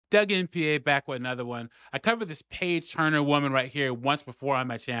Doug NPA back with another one. I covered this Paige Turner woman right here once before on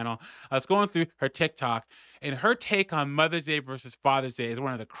my channel. I was going through her TikTok, and her take on Mother's Day versus Father's Day is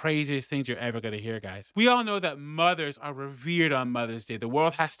one of the craziest things you're ever going to hear, guys. We all know that mothers are revered on Mother's Day. The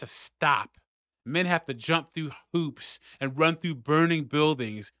world has to stop. Men have to jump through hoops and run through burning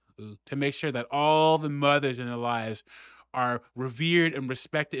buildings to make sure that all the mothers in their lives are revered and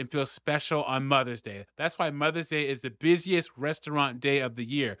respected and feel special on Mother's Day. That's why Mother's Day is the busiest restaurant day of the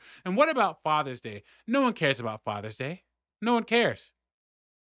year. And what about Father's Day? No one cares about Father's Day. No one cares.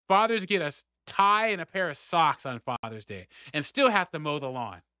 Fathers get a tie and a pair of socks on Father's Day and still have to mow the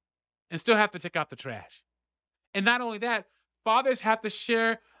lawn and still have to take out the trash. And not only that, fathers have to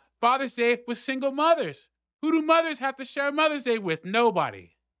share Father's Day with single mothers. Who do mothers have to share Mother's Day with?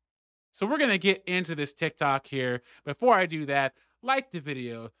 Nobody. So we're going to get into this TikTok here. Before I do that, like the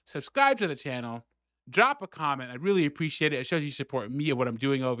video, subscribe to the channel, drop a comment. I really appreciate it. It shows you support me and what I'm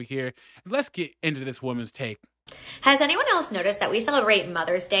doing over here. And let's get into this woman's take. Has anyone else noticed that we celebrate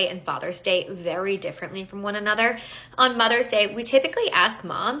Mother's Day and Father's Day very differently from one another? On Mother's Day, we typically ask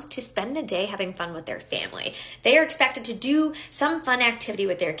moms to spend the day having fun with their family. They are expected to do some fun activity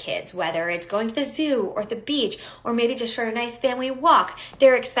with their kids, whether it's going to the zoo or the beach, or maybe just for a nice family walk.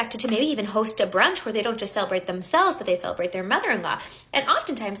 They're expected to maybe even host a brunch where they don't just celebrate themselves, but they celebrate their mother-in-law. And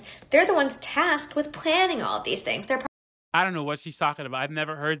oftentimes, they're the ones tasked with planning all of these things. I don't know what she's talking about. I've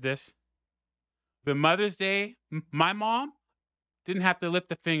never heard this. The Mother's Day, my mom didn't have to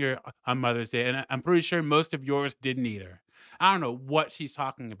lift a finger on Mother's Day, and I'm pretty sure most of yours didn't either. I don't know what she's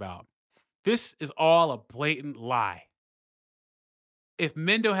talking about. This is all a blatant lie. If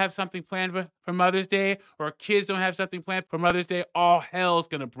men don't have something planned for Mother's Day, or kids don't have something planned for Mother's Day, all hell's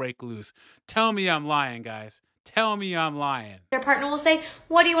gonna break loose. Tell me I'm lying, guys. Tell me I'm lying. Their partner will say,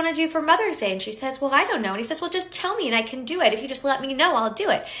 "What do you want to do for Mother's Day?" And she says, "Well, I don't know." And he says, "Well, just tell me and I can do it. If you just let me know, I'll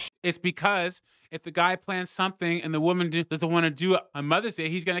do it." It's because if the guy plans something and the woman doesn't want to do it on Mother's Day,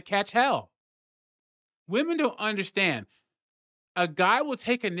 he's going to catch hell. Women don't understand. A guy will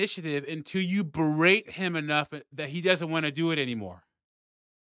take initiative until you berate him enough that he doesn't want to do it anymore.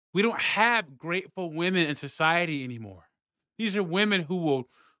 We don't have grateful women in society anymore. These are women who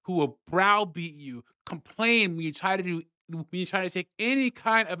will browbeat you, complain when you try to take any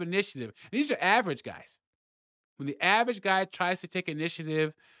kind of initiative. And these are average guys. When the average guy tries to take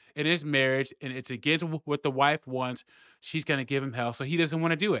initiative in his marriage and it's against what the wife wants, she's going to give him hell. So he doesn't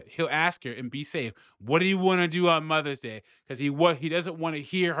want to do it. He'll ask her and be safe. What do you want to do on Mother's Day? Because he doesn't want to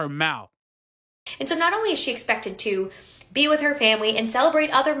hear her mouth. And so not only is she expected to be with her family and celebrate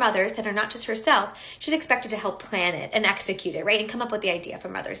other mothers that are not just herself, she's expected to help plan it and execute it, right? And come up with the idea for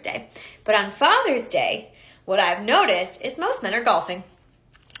Mother's Day. But on Father's Day, what I've noticed is most men are golfing.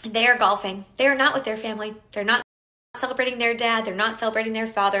 They are golfing. They are not with their family. They're not celebrating their dad. They're not celebrating their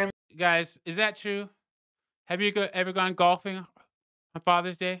father. Guys, is that true? Have you ever gone golfing on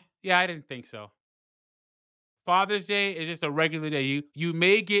Father's Day? Yeah, I didn't think so. Father's Day is just a regular day. You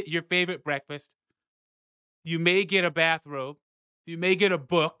may get your favorite breakfast. You may get a bathrobe. You may get a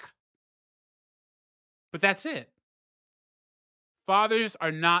book. But that's it. Fathers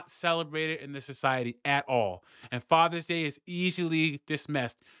are not celebrated in this society at all. And Father's Day is easily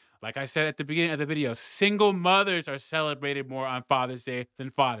dismissed. Like I said at the beginning of the video, single mothers are celebrated more on Father's Day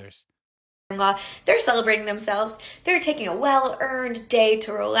than fathers. They're celebrating themselves. They're taking a well-earned day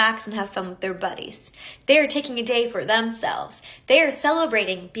to relax and have fun with their buddies. They're taking a day for themselves. They are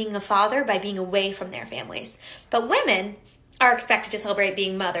celebrating being a father by being away from their families. But women are expected to celebrate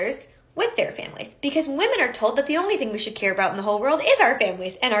being mothers with their families because women are told that the only thing we should care about in the whole world is our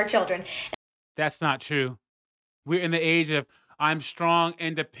families and our children. That's not true. We're in the age of I'm strong,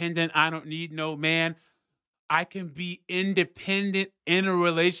 independent, I don't need no man. I can be independent in a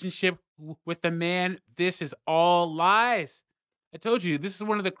relationship with a man. This is all lies. I told you, this is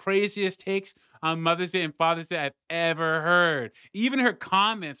one of the craziest takes on Mother's Day and Father's Day I've ever heard. Even her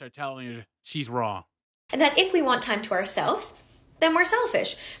comments are telling her she's wrong. And that if we want time to ourselves, then we're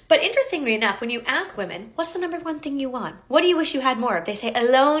selfish. But interestingly enough, when you ask women, what's the number one thing you want? What do you wish you had more of? They say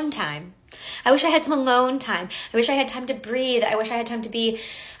alone time. I wish I had some alone time. I wish I had time to breathe. I wish I had time to be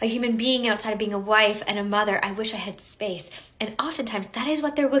a human being outside of being a wife and a mother. I wish I had space. And oftentimes that is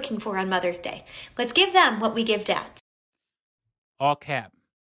what they're looking for on Mother's Day. Let's give them what we give dads. All cap.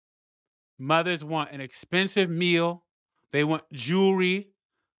 Mothers want an expensive meal. They want jewelry.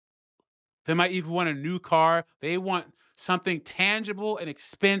 They might even want a new car. They want something tangible and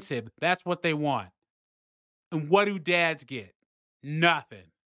expensive. That's what they want. And what do dads get? Nothing.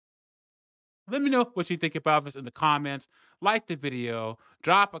 Let me know what you think about this in the comments. Like the video,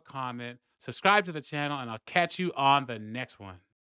 drop a comment, subscribe to the channel, and I'll catch you on the next one.